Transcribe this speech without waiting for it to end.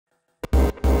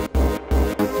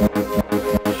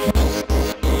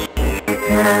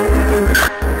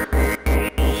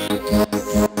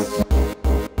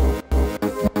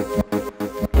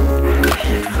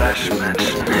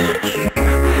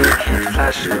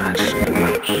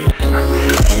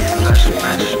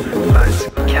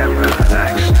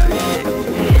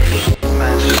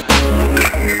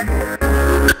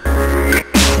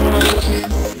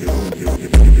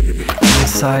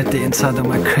The inside of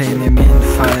my cranium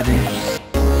infighting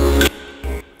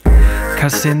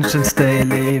carcinogens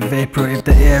daily, vapor if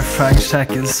the air, frying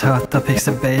shackles hot, I picks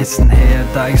the bass and hair,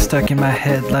 dying stuck in my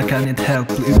head like I need help,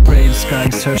 blue brain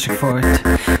skying, searching for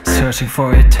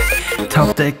it,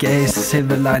 top deck ace,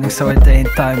 silver lining so it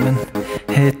ain't diamond,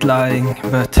 hate lying,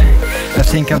 but I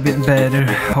think I've been better,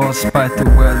 all spite the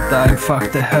world dying,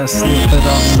 fuck the hustle, but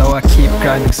on low I keep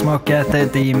grinding, smoke at the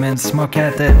demons, smoke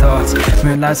at the thoughts,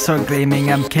 moonlight so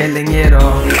gleaming, I'm killing it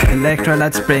all,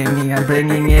 electrolytes bringing, I'm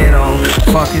bringing it all,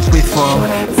 fuck it we fall,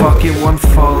 fuck it won't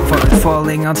fall, for it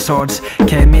falling on swords,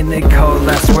 came in the cold,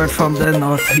 last word from the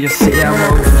north, you see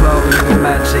I'm overflowing with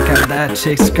magic, and that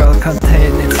chick's skull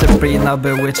containing Sabrina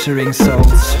bewitching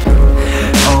souls.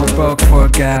 All broke for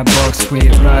gabbox, we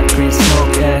rock, we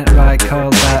smoke and like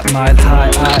all that mile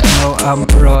high. I know I'm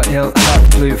royal,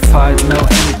 hot blue fight, no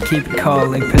heat, keep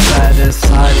calling, put that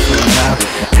aside for now.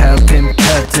 Help him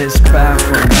cut his spam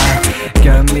for now.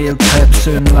 Gun meal prep,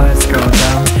 soon lights go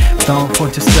down. Don't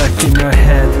want you stuck in your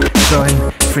head,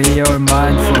 join, free your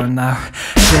mind for now.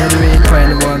 Jittery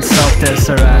 21 soft there's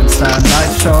around sound.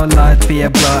 Light show light, be a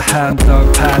bloodhound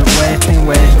dog pan.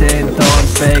 Waiting, don't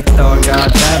fake dog.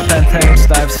 Goddamn Pentagon's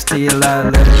life steal a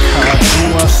little card.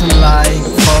 He wasn't lying,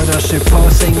 photos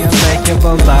posing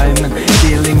unbreakable diamond.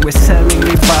 Dealing with selling,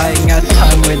 we buying at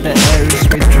time with the areas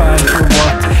we trying for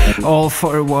what? All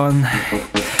for one.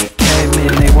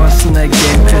 It wasn't a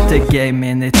game, put the game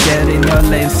in it. Get in your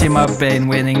lane, see my brain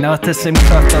winning. Not the same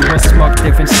cut, but smoke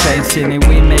different strains in it.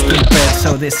 We making bread,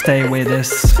 so they stay with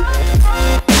us.